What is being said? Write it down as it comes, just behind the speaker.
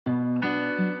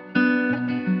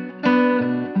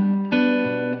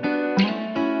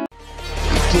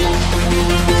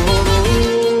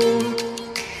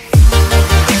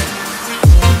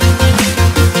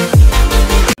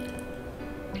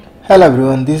Hello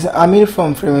everyone, this is Amir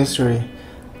from Frame History.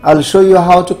 I'll show you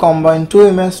how to combine two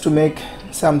images to make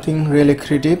something really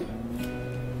creative.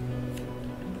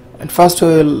 At first we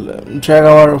will drag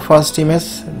our first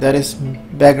image, that is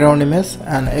background image,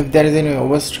 and if there is any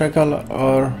obstacle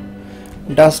or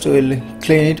dust we will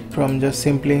clean it from just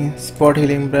simply spot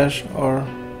healing brush or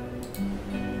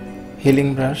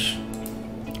healing brush.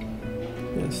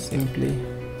 Just simply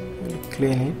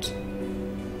clean it.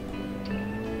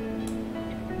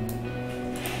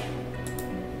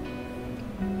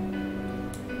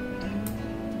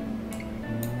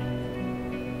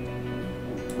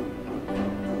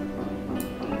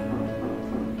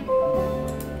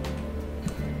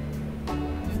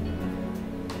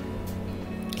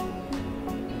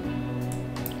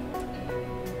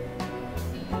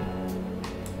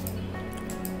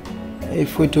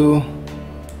 If we do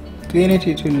clean it,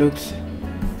 it will looks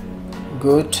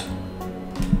good.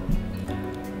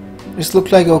 It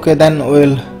looks like okay. Then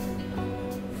we'll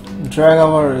drag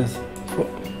our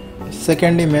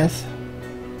second image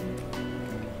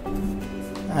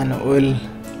and we'll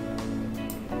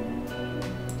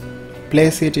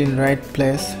place it in right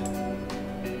place.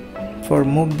 For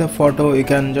move the photo, you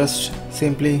can just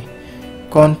simply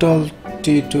Ctrl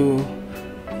T to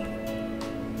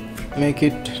make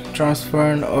it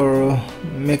transparent or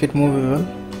make it movable.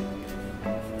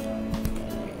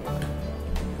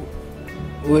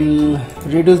 We'll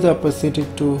reduce the opacity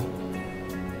to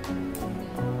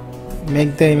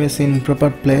make the image in proper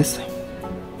place.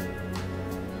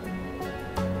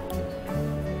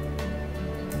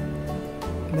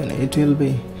 Then it will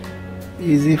be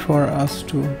easy for us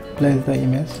to place the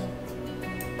image.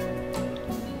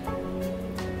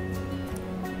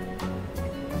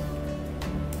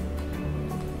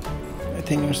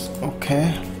 I think it's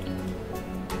okay.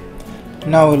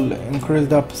 Now we'll increase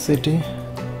the opacity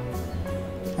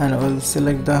and we'll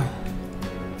select the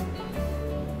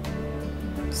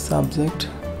subject.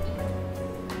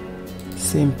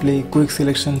 Simply quick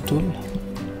selection tool.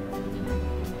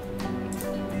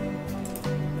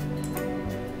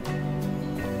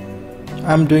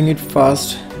 I'm doing it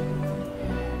fast.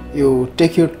 You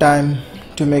take your time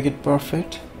to make it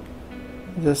perfect.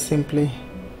 Just simply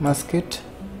mask it.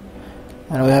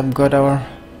 And we have got our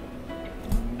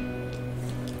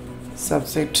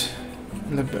subject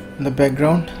in the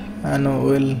background, and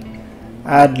we'll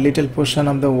add little portion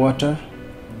of the water.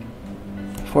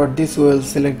 For this we'll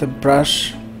select the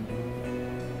brush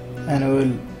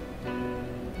and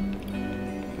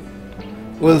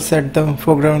we'll set the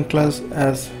foreground class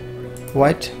as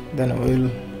white. Then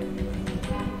we'll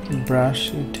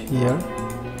brush it here.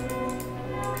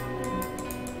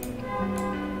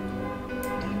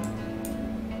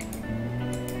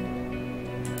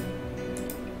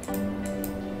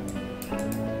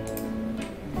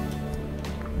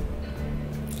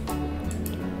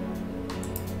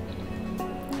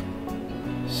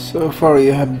 So far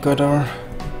you have got our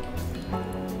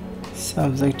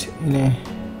subject in a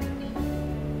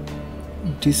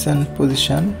decent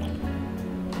position.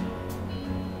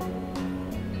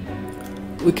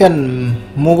 We can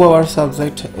move our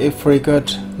subject if required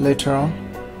later on.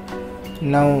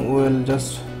 Now we'll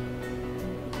just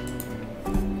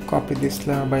copy this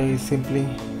layer by simply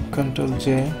Ctrl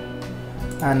J,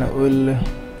 and we'll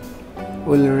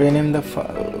rename the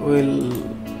file. We'll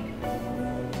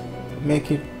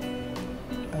make it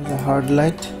as a hard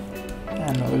light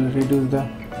and we'll reduce the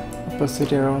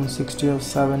opacity around 60 or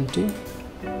 70,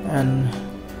 and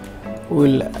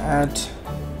we'll add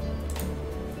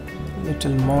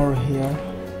little more here.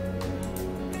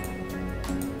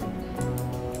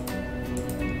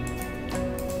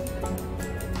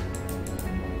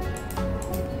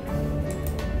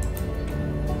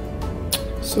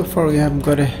 So far we have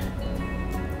got a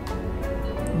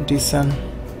decent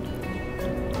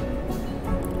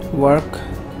work.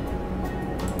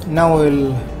 Now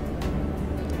we'll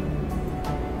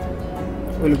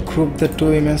group the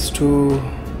two images to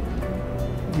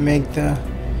make the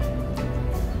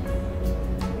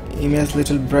image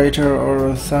little brighter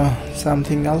or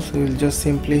something else. We'll just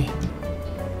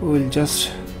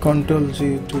Ctrl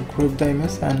G to group the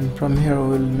image, and from here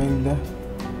we'll make the.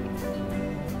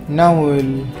 Now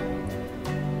we'll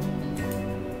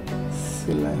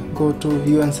go to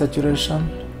hue and saturation.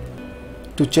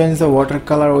 To change the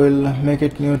watercolor, we'll make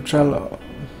it neutral.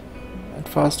 At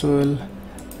first we will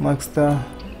mark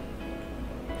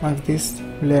this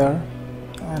layer,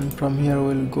 and from here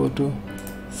we'll go to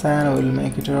cyan, we'll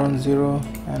make it around 0,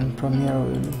 and from here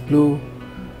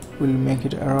we'll make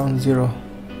it around 0.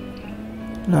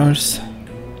 Now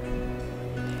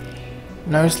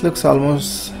it looks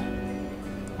almost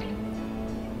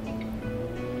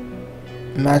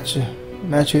match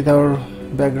with our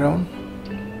background.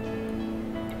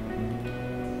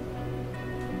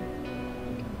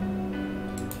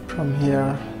 From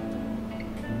here,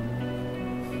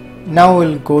 now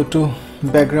we'll go to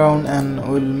background and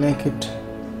we'll make it,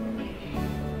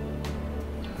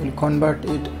 we'll convert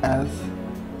it as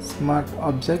smart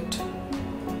object,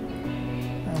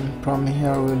 and from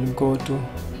here we'll go to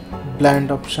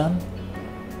blend option,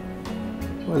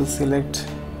 we'll select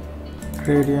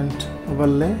gradient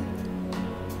overlay,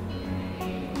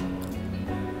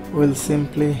 we'll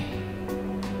simply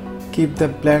keep the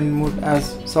blend mode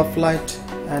as soft light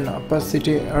and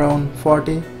opacity around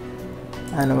 40,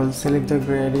 and we'll select the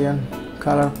gradient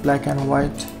color black and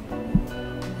white,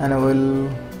 and we'll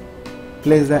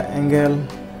place the angle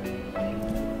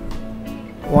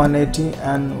 180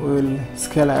 and we'll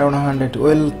scale around 100.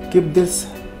 We'll keep this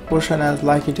portion as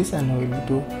like it is and we'll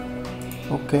do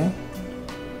OK.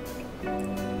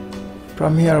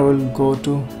 From here we'll go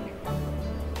to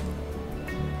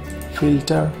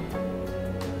filter,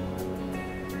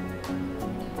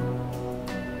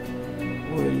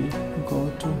 we'll go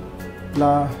to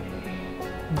blur.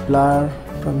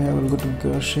 From here we'll go to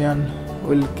Gaussian,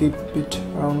 we'll keep it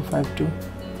around 5 to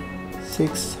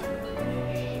 6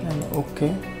 and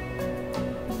OK.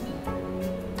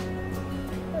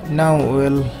 Now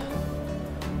we'll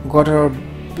got our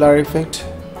blur effect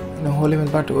in a whole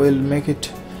image, but we'll make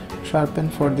it sharpen.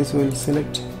 For this we'll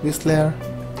select this layer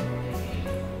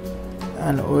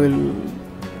and we'll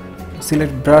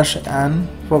select brush and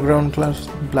foreground color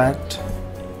black.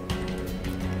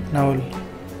 Now we'll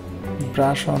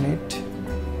brush on it,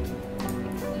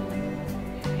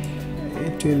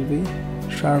 it will be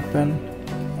sharpened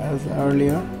as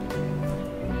earlier.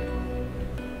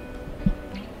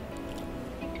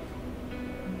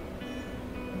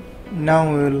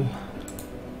 Now we'll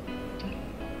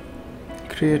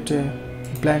create a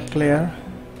black layer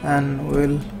and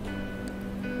we'll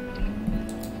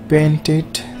paint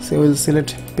it. So we'll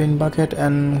select paint bucket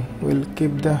and we'll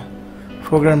keep the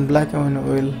foreground black and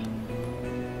we'll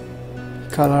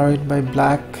color it by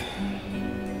black.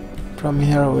 From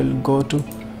here we'll go to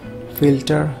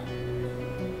filter,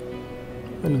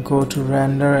 we'll go to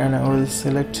render and I will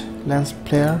select lens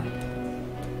flare.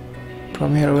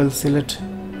 From here we'll select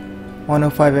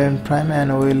 105 mm prime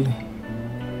and we'll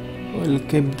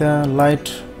keep the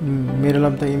light middle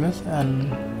of the image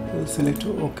and we'll select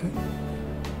OK.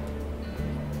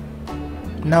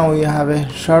 Now we have a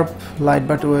sharp light,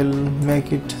 but we'll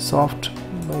make it soft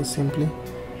by simply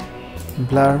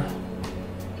blur.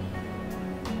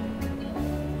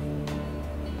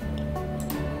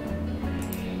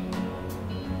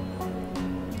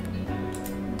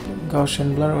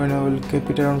 Gaussian blur, and I will keep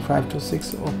it around 5 to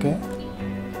 6. OK.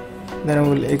 Then I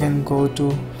will again go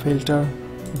to filter,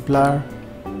 blur,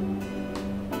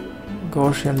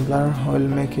 Gaussian blur. I will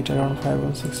make it around 5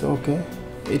 or 6. OK.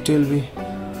 It will be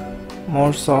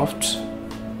more soft.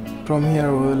 From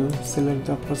here we will select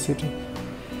the opacity,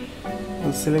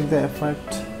 we'll select the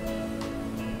effect,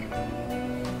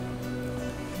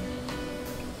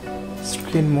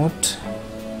 screen mode,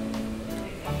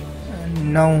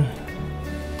 and now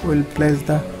we'll place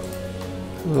the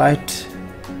light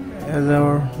as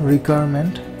our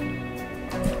requirement.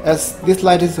 As this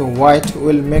light is white,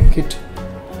 we'll make it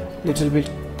little bit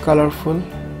colorful.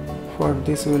 For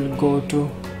this we'll go to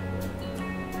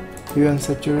hue and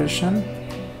saturation,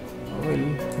 we'll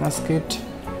mask it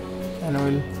and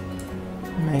we'll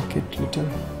make it little.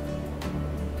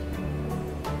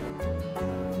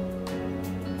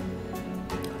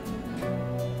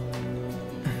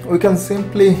 We can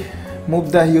simply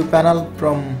move the hue panel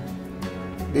from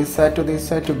this side to this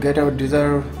side to get our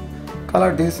desired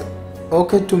color. This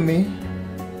OK to me.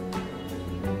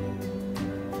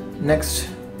 Next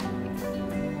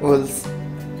we'll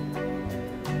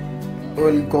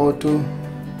go to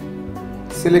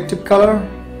selective color.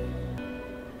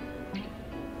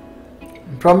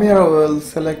 From here we'll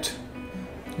select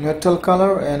neutral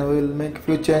color and we'll make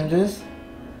few changes,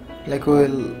 like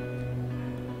we'll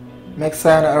make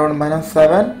cyan around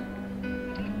 -7,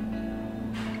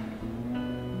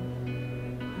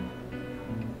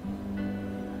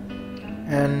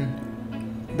 and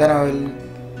then I will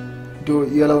do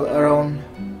yellow around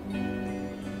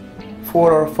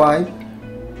 4 or 5.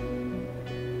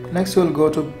 Next we'll go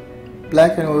to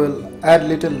black and we'll add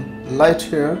little light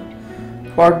here.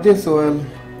 For this we'll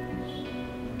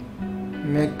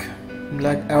make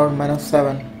black around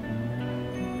 -7.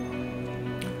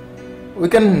 We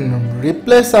can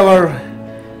replace our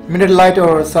middle light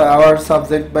or our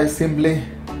subject by simply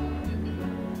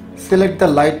select the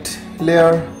light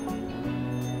layer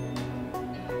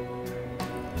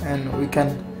and we can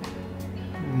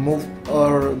move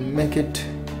or make it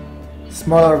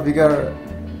smaller or bigger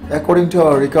according to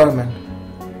our requirement,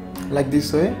 like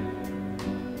this way.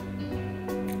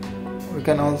 We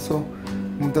can also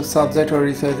move the subject or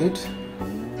resize it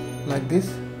like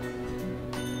this.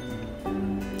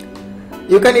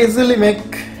 You can easily make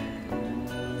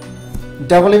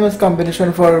double image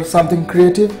combination for something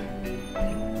creative.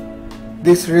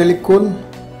 This is really cool.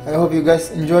 I hope you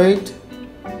guys enjoy it.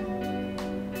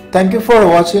 Thank you for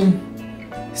watching.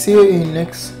 See you in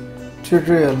next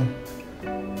tutorial.